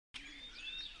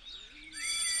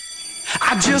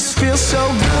I just feel so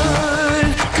good,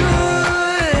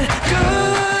 good,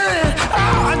 good.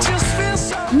 Oh, I just feel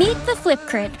so. Meet the Flip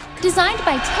Crit, designed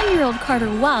by 10-year-old Carter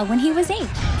Waugh when he was 8,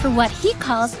 for what he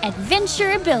calls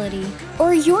adventure ability,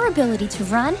 or your ability to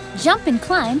run, jump and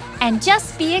climb, and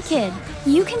just be a kid.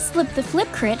 You can slip the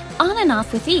Flip Crit on and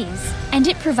off with ease, and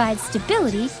it provides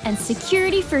stability and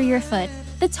security for your foot.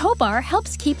 The tow bar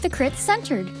helps keep the crit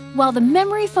centered, while the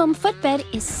memory foam footbed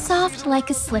is soft like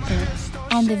a slipper.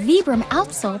 And the Vibram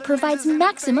outsole provides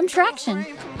maximum traction.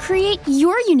 Create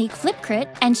your unique Flip Crit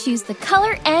and choose the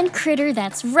color and critter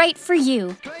that's right for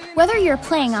you. Whether you're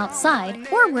playing outside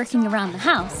or working around the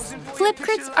house, Flip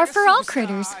Crits are for all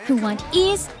critters who want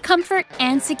ease, comfort,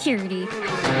 and security.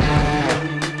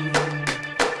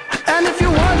 And if you're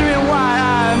wondering why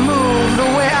I move the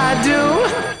way I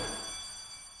do.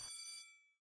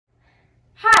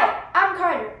 Hi, I'm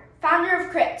Carter, founder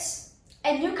of Crits,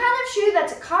 a new kind of shoe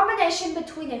that's a combination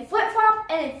between a flip-flop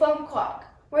and a foam clog,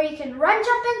 where you can run,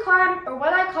 jump, and climb, or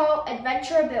what I call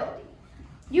adventure ability.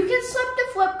 You can slip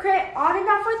the Flip Crit on and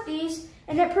off with ease,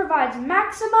 and it provides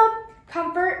maximum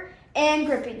comfort and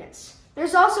grippiness.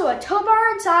 There's also a tow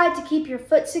bar inside to keep your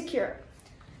foot secure.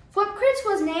 Flip Crits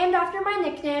was named after my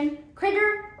nickname,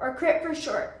 Critter, or Crit for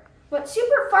short. What's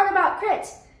super fun about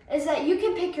Crits is that you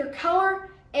can pick your color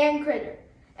and critter.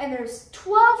 And there's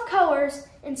 12 colors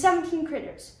and 17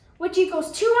 critters, which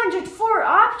equals 204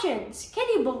 options. Can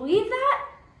you believe that?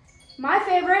 My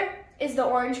favorite is the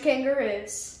orange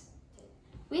kangaroos.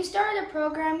 We started a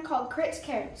program called Crits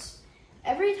Cares.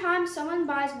 Every time someone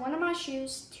buys one of my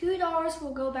shoes, $2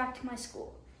 will go back to my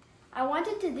school. I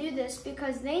wanted to do this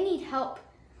because they need help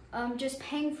just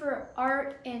paying for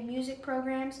art and music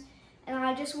programs, and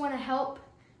I just want to help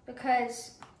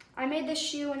because I made this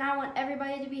shoe and I want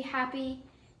everybody to be happy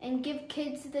and give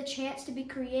kids the chance to be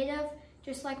creative,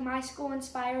 just like my school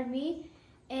inspired me.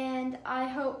 And I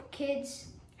hope kids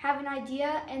have an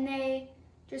idea and they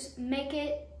just make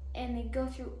it and they go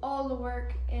through all the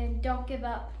work and don't give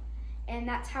up. And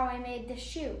that's how I made this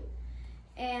shoe.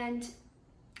 And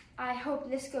I hope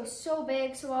this goes so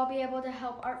big so I'll be able to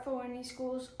help art for learning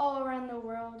schools all around the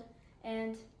world.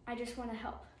 And I just want to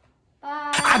help.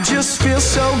 Bye. I just feel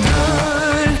so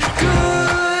good,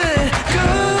 good,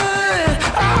 good.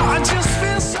 Oh, I just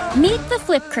feel so. Meet the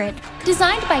Flip Crit,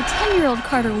 designed by 10-year-old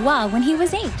Carter Waugh when he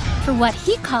was 8, for what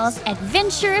he calls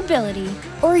adventure ability,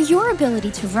 or your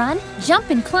ability to run, jump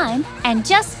and climb, and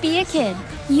just be a kid.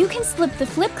 You can slip the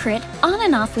Flip Crit on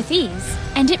and off with ease,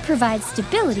 and it provides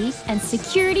stability and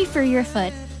security for your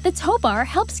foot. The tow bar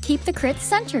helps keep the crit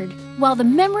centered, while the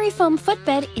memory foam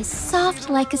footbed is soft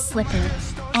like a slipper.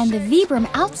 And the Vibram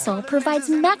outsole provides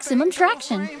maximum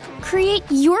traction. Create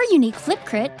your unique Flip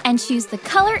Crit and choose the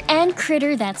color and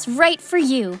critter that's right for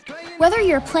you. Whether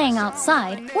you're playing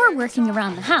outside or working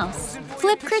around the house,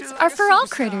 Flip Crits are for all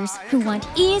critters who want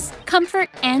ease, comfort,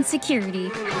 and security.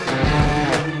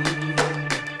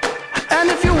 And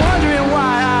if you're wondering